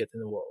to make it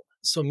in the world.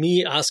 So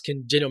me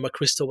asking General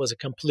McChrystal was a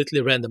completely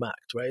random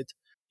act, right?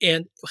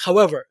 And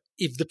however,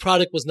 if the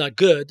product was not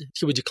good,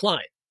 he would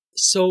decline.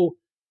 So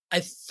I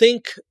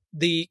think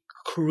the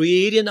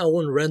creating our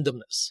own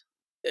randomness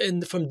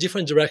and from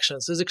different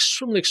directions is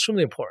extremely,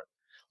 extremely important.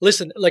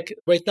 Listen, like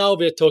right now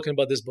we're talking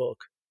about this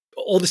book.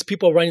 All these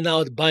people are running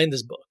out buying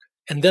this book.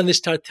 And then they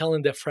start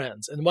telling their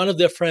friends. And one of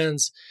their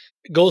friends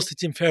goes to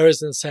Tim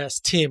Ferriss and says,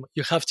 Tim,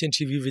 you have to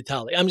interview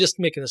Vitaly. I'm just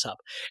making this up.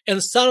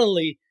 And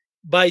suddenly,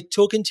 by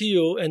talking to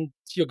you and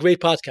your great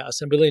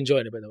podcast, I'm really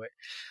enjoying it, by the way,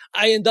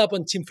 I end up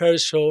on Tim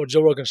Ferriss' show or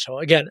Joe Rogan show.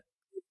 Again,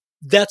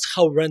 that's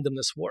how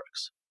randomness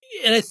works.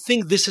 And I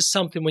think this is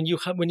something when you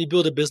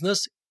build a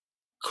business,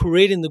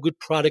 creating the good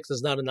product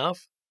is not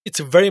enough. It's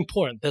very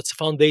important. That's a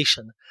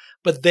foundation.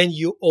 But then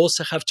you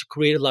also have to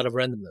create a lot of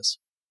randomness.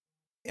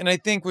 And I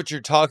think what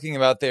you're talking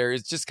about there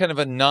is just kind of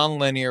a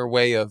nonlinear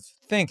way of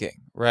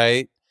thinking,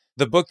 right?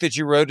 The book that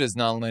you wrote is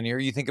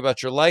nonlinear. You think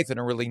about your life in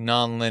a really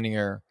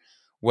nonlinear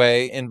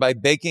way. And by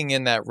baking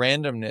in that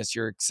randomness,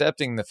 you're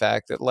accepting the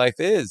fact that life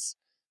is,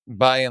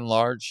 by and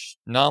large,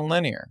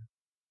 nonlinear.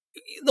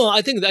 No,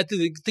 I think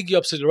you're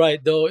absolutely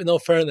right. Though, in all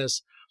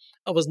fairness,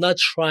 I was not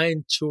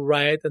trying to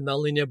write a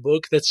nonlinear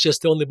book. That's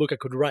just the only book I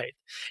could write.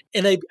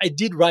 And I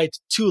did write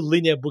 2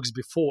 linear books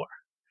before.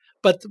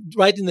 But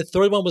writing the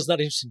third one was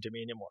not interesting to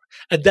me anymore.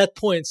 At that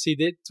point,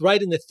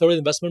 writing the third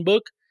investment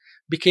book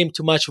became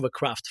too much of a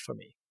craft for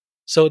me.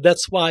 So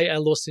that's why I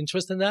lost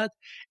interest in that.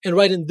 And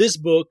writing this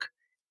book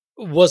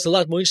was a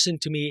lot more interesting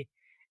to me.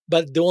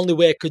 But the only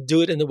way I could do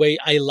it in the way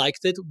I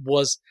liked it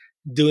was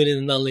doing it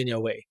in a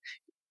nonlinear way.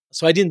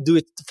 So I didn't do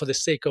it for the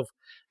sake of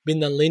being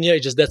nonlinear.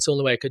 It's just that's the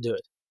only way I could do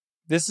it.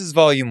 This is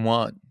volume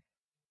 1.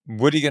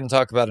 What are you going to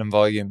talk about in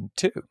volume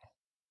 2?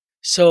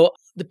 So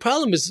the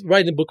problem is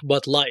writing a book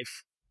about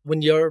life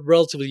when you're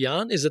relatively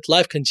young is that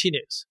life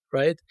continues,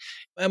 right?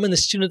 I'm in a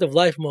student of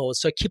life mode,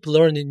 so I keep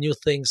learning new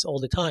things all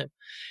the time.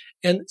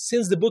 And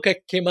since the book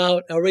came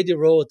out, I already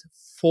wrote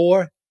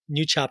 4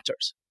 new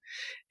chapters.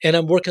 And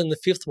I'm working on the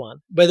 5th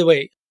one. By the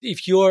way,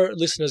 if your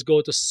listeners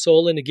go to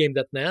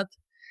soulinthegame.net,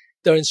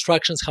 there are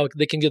instructions how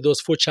they can get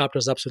those 4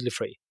 chapters absolutely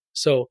free.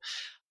 So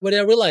what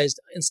I realized,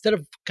 instead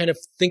of kind of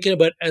thinking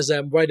about it as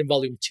I'm writing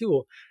volume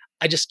 2,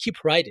 I just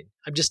keep writing.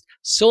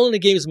 Soul in the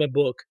Game is my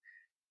book,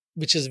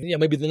 which is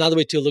maybe another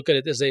way to look at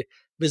it is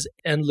this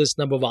endless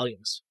number of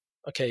volumes.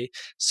 Okay,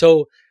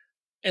 so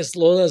as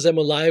long as I'm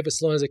alive,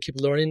 as long as I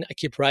keep learning, I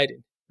keep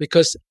writing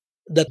because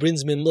that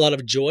brings me a lot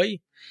of joy,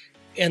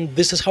 and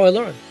this is how I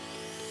learn.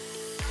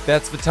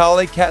 That's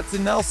Vitaly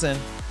Katsenelson.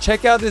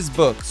 Check out his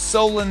book,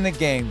 Soul in the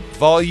Game,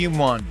 Volume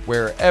 1,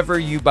 wherever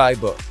you buy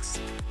books.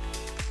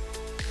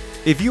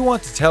 If you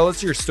want to tell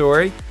us your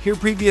story, hear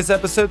previous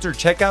episodes, or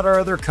check out our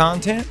other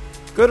content,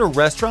 go to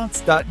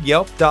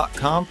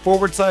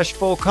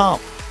restaurants.yelp.com/full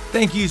comp.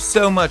 Thank you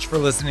so much for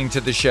listening to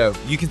the show.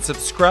 You can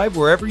subscribe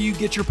wherever you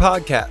get your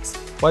podcasts.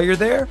 While you're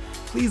there,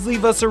 please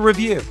leave us a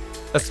review.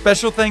 A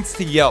special thanks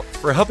to Yelp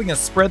for helping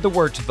us spread the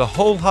word to the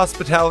whole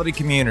hospitality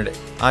community.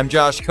 I'm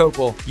Josh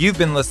Kopel. You've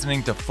been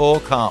listening to Full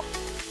Comp.